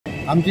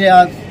आमचे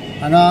आज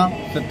हांगा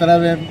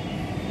 17वें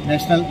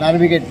national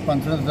नार्विगेट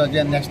conference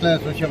J national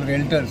association of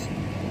realtors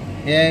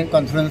hey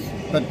conference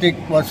प्रत्येक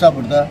वर्सा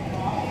भरता.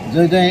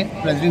 जंय जंय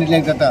प्रेसिडेंट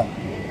इलेक्ट जाता,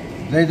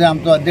 जंय जंय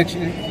आमचो अध्यक्ष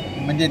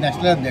म्हणजे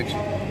नॅशनल अध्यक्ष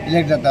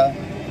इलेक्ट जाता,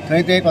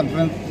 थंय ते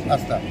कॉन्फरन्स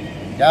आसता.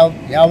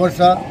 ह्या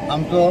वर्सा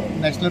आमचो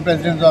नॅशनल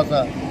प्रेसिडेंट जो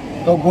आसा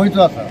तो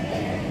गोंयचो आसा,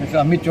 मिस्टर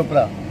अमित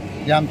चोप्रा,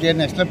 जे आमचे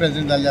नॅशनल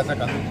प्रेसिडेंट जाल्ले आसा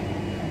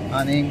काँग्रेस.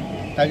 आनी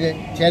ताजे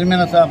चेअरमॅन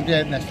आसा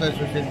आमचे नॅशनल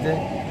असोसिएशनचे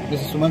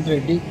मिस्टर सुमंत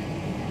रेड्डी.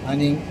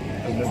 आनी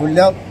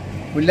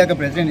फुडल्या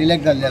प्रेसिडेंट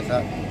इलेक्ट जाल्ले आसा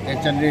ते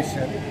चंद्रेश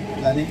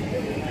लाली.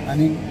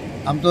 आनी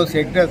आमचो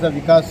सेक्रेटरी आसा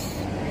विकास,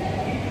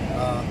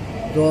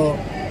 जो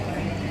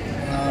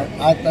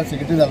आज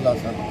सेक्रेटरी जाल्लो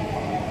आसा.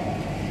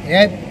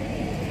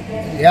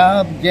 ह्या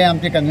जे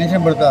आमचे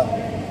कन्वेन्शन भरता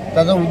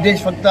ताचो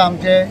उद्देश फक्त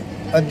आमचे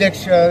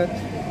अध्यक्ष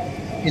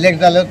इलेक्ट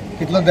जाले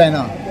तितलोच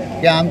जायना,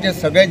 की आमचे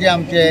सगळे जे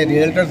आमचे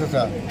रियल्टर्स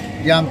आसा,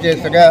 जे आमचे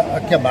सगळ्या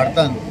अख्ख्या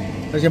भारतान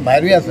तशे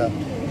भायरूय आसा,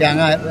 ते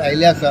हांगा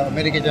आयिल्ले आसा,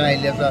 अमेरिकेच्यान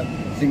आयिल्ले आसा,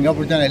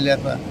 सिंगापूरच्यान आयिल्ले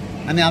आसा.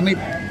 आनी आमी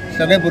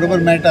सगळे बरोबर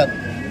मेळटात,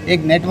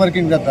 एक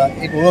नेटवर्कींग जाता,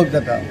 एक वळख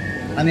जाता.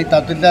 आनी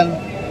तातूंतल्यान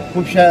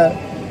खुबशे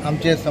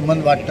आमचे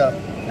संबंध वाडटा.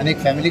 आनी एक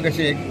फॅमिली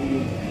कशी एक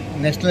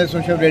national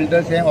association of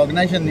realtors hey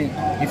organisation न्ही,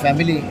 ही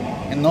family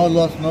no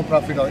loss no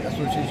profit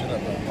association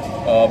जाता.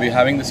 We are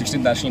having the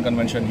 16th National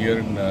Convention here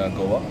in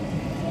Goa,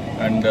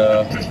 and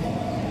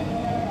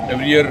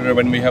every year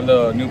when we have the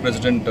new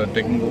president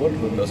taking over,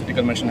 the city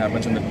convention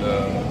happens in the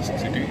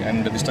city,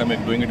 and this time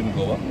we're doing it in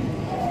Goa.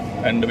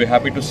 And we're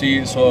happy to see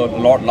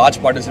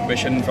large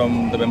participation from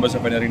the members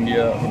of Air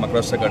India from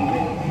across the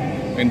country.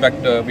 In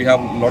fact, we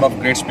have a lot of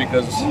great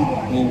speakers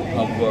who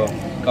have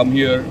come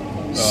here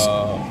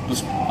to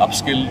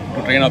upskill,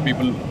 to train our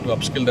people to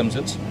upskill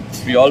themselves.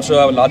 We also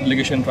have a large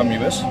delegation from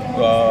US,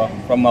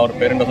 from our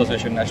parent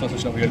association, National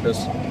Association of Realtors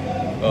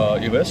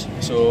US.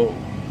 So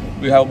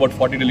we have about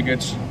 40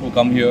 delegates who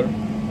come here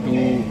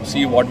to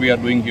see what we are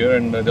doing here,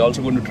 and they're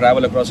also going to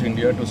travel across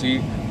India to see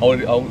how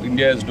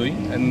India is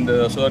doing. And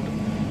so that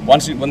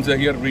once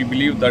they're here, we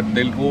believe that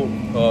they'll go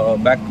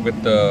back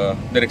with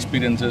their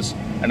experiences,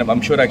 and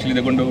I'm sure actually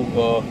they're going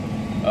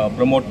to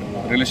promote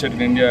real estate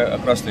in India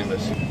across the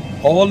US.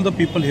 All the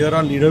people here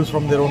are leaders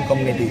from their own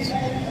communities.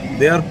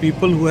 They are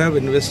people who have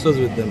investors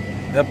with them.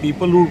 They are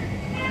people who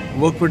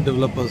work with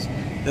developers.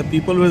 They are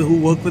people who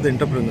work with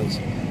entrepreneurs.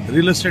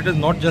 Real estate is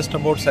not just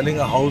about selling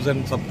a house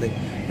and something.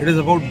 It is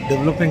about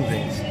developing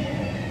things.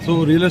 So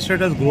real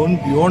estate has grown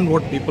beyond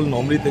what people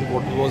normally think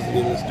what was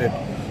real estate.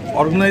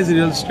 Organized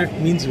real estate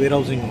means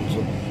warehousing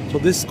also.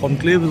 So this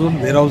conclave is on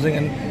warehousing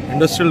and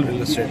industrial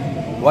real estate.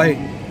 Why?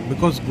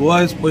 Because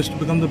Goa is poised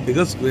to become the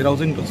biggest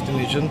warehousing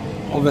destination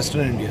of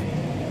Western India.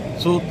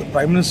 So the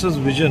Prime Minister's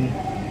vision,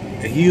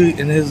 he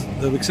in his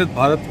the Viksit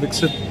Bharat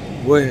Viksit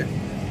Goa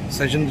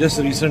session just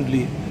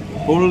recently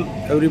told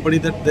everybody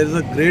that there is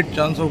a great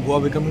chance of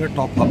Goa becoming a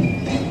top hub.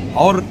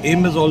 Our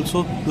aim is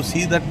also to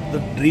see that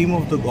the dream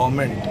of the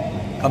government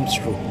comes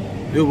true.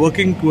 We are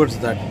working towards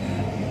that.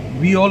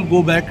 We all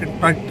go back and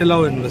try to tell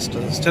our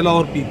investors, tell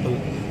our people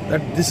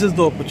that this is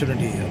the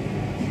opportunity here.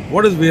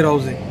 What is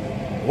warehousing?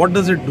 What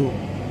does it do?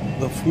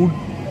 The food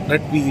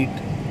that we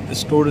eat is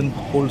stored in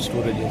cold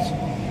storages,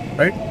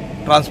 right?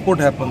 Transport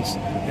happens,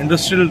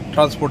 industrial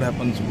transport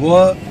happens.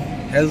 Goa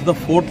has the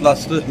fourth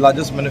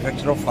largest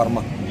manufacturer of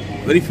pharma.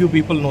 Very few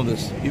people know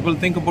this. People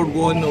think about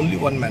Goa in only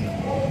one manner.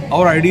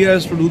 Our idea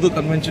is to do the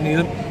convention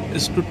here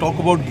is to talk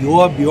about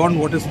Goa beyond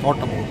what is thought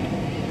about.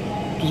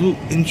 To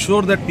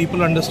ensure that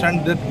people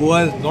understand that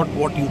Goa is not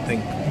what you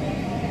think.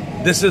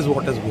 This is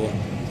what is Goa.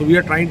 So we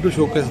are trying to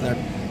showcase that.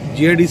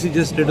 GIDC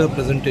just did a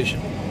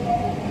presentation.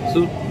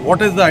 So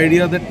what is the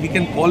idea that we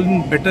can call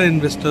in better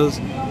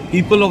investors,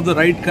 people of the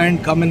right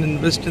kind come and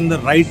invest in the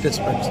right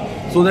aspects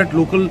so that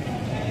local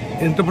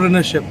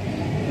entrepreneurship,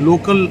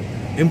 local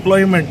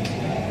employment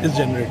is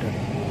generated.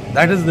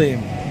 That is the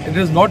aim. It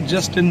is not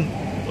just in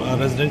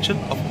residential.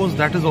 Of course,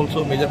 that is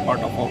also a major part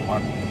of our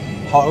part.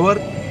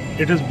 However,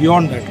 it is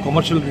beyond that.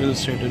 Commercial real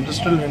estate,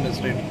 industrial real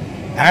estate,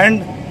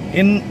 and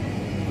in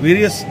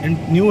various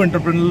new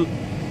entrepreneurial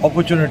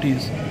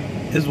opportunities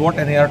is what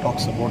NAR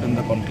talks about in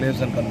the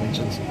conclaves and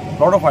conventions.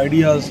 A lot of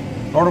ideas,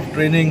 a lot of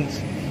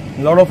trainings,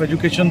 a lot of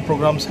education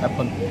programs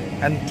happen,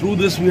 and through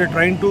this we are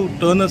trying to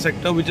turn a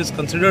sector which is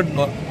considered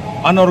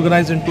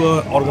unorganized into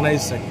a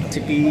organized sector.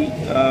 City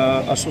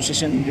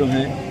association जो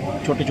है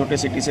छोटे छोटे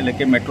city से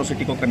लेकर metro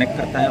city को connect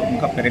करता है,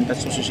 उनका पेरेंट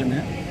एसोसिएशन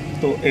है.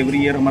 तो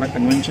एवरी ईयर हमारा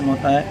कन्वेंशन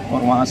होता है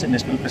और वहाँ से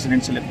नेशनल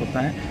प्रेसिडेंट सेलेक्ट होता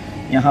है.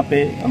 यहाँ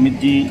पे अमित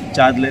जी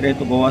चार्ज ले रहे हैं,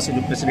 तो गोवा से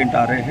जो प्रेसिडेंट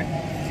आ रहे हैं.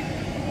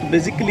 तो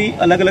बेसिकली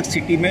अलग अलग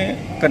सिटी में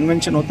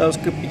कन्वेंशन होता है.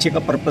 उसके पीछे का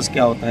पर्पस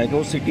क्या होता है कि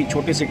वो सिटी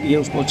छोटी सिटी है,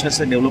 उसको अच्छे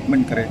से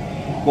डेवलपमेंट करें.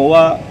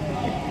 गोवा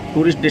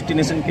टूरिस्ट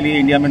डेस्टिनेशन के लिए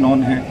इंडिया में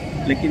नॉन है,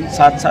 लेकिन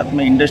साथ साथ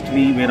में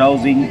इंडस्ट्री,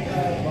 वेयरहाउसिंग,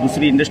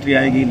 दूसरी इंडस्ट्री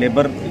आएगी,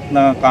 लेबर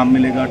इतना काम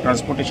मिलेगा,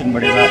 ट्रांसपोर्टेशन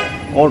बढ़ेगा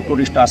और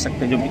टूरिस्ट आ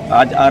सकते हैं. जो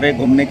आज आ रहे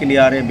घूमने के लिए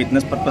आ रहे हैं,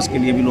 बिजनेस पर्पस के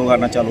लिए भी लोग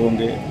आना चालू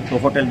होंगे, तो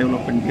होटल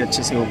डेवलपमेंट भी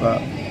अच्छे से होगा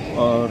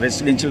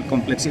रेजिडेंशियल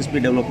कॉम्प्लेक्सेस भी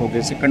डेवलप हो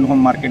गए, सेकंड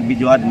होम मार्केट भी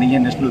जो आज नहीं है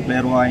नेशनल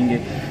प्लेयर वो आएंगे,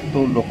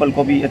 तो लोकल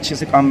को भी अच्छे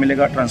से काम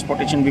मिलेगा,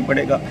 ट्रांसपोर्टेशन भी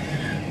बढ़ेगा,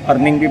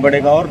 अर्निंग भी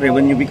बढ़ेगा और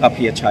रेवेन्यू भी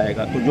काफ़ी अच्छा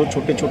आएगा। तो जो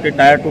छोटे छोटे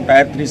टायर 2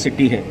 टायर 3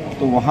 सिटी है,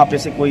 तो वहाँ पे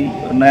से कोई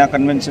नया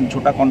कन्वेंशन,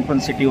 छोटा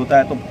कॉन्फ्रेंस सिटी होता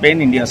है तो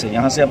पैन इंडिया से,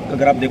 यहाँ से अब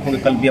अगर आप देखोगे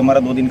कल भी हमारा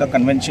 2 दिन का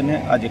कन्वेंशन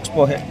है, आज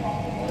एक्सपो है,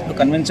 तो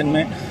कन्वेंशन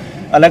में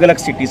अलग अलग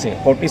सिटी से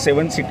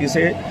 47 सिटी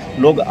से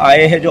लोग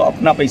आए हैं जो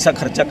अपना पैसा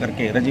खर्चा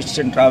करके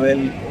रजिस्ट्रेशन,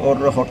 ट्रैवल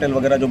और होटल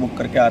वगैरह जो बुक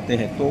करके आते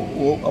हैं, तो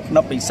वो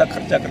अपना पैसा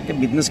खर्चा करके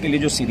बिजनेस के लिए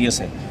जो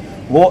सीरियस है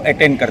वो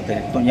अटेंड करते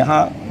हैं। तो यहाँ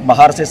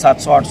बाहर से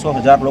 700, 800,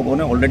 1000 लोगों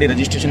ने ऑलरेडी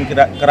रजिस्ट्रेशन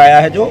कराया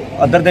है, जो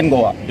अदर देन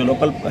गोवा, जो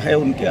लोकल है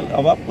उनके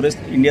अलावा पूरे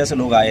इंडिया से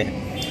लोग आए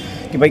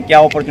हैं कि भाई क्या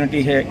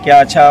अपॉर्चुनिटी है, क्या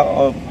अच्छा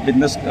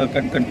बिजनेस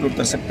कंक्लूड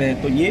कर सकते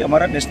हैं। तो ये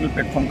हमारा नेशनल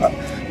प्लेटफॉर्म का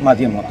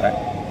माध्यम होता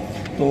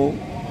है। तो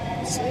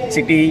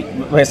सिटी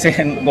वैसे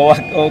गोवा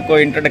को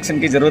इंट्रोडक्शन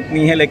की ज़रूरत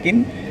नहीं है,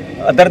 लेकिन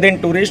अदर देन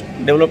टूरिस्ट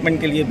डेवलपमेंट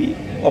के लिए भी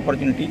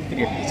अपॉर्चुनिटी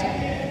क्रिएट की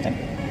सकते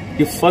हैं।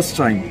 ये फर्स्ट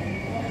टाइम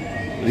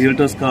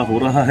रियल्टर्स का हो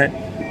रहा है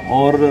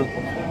और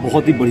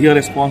बहुत ही बढ़िया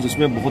रिस्पांस,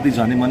 इसमें बहुत ही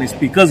जाने माने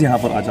स्पीकर्स यहाँ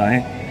पर आ जाए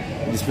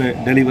हैं,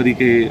 जिसमें डिलीवरी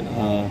के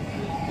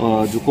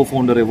जो को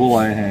फाउंडर है वो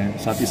आए हैं,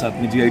 साथ ही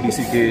साथ में GIDC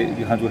के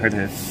यहाँ जो हेड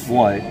है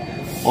वो आए,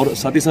 और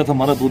साथ ही साथ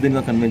हमारा 2 दिन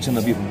का कन्वेंशन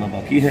अभी होना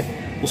बाकी है।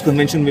 उस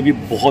कन्वेंशन में भी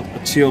बहुत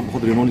अच्छे और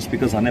बहुत रिनोन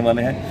स्पीकर्स आने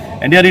वाले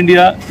हैं। एनडीआर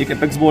इंडिया एक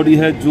एपेक्स बॉडी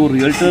है जो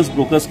रियल्टर्स,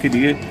 ब्रोकर्स के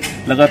लिए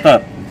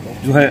लगातार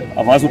जो है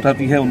आवाज़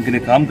उठाती है, उनके लिए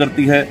काम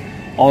करती है,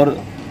 और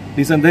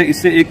निसंदेह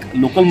इससे एक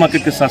लोकल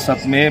मार्केट के साथ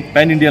साथ में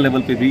पैन इंडिया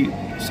लेवल पे भी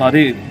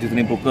सारे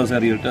जितने ब्रोकर्स हैं,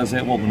 रियल्टर्स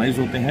हैं, वो ऑर्गेनाइज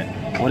होते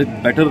हैं और एक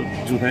बेटर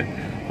जो है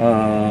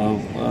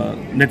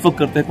नेटवर्क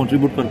करते हैं,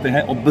 कंट्रीब्यूट करते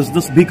हैं और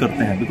बिजनेस भी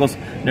करते हैं, बिकॉज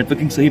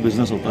नेटवर्किंग से ही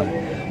बिजनेस होता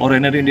है। और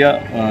एनआर इंडिया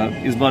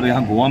इस बार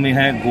यहाँ गोवा में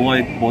है। गोवा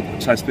एक बहुत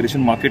अच्छा एस्पिरेशन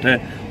मार्केट है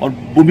और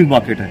बूमिंग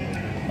मार्केट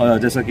है।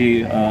 जैसा कि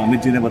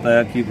अमित जी ने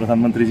बताया कि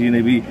प्रधानमंत्री जी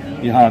ने भी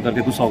यहाँ आकर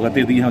के कुछ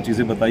सौगातें दी हैं और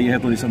चीज़ें बताई हैं,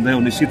 तो निसंदेह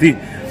और निश्चित ही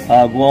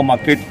गोवा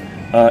मार्केट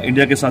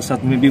इंडिया के साथ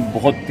साथ में भी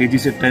बहुत तेज़ी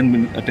से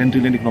 10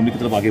 ट्रिलियन इकोनॉमी की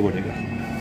तरफ आगे बढ़ेगा।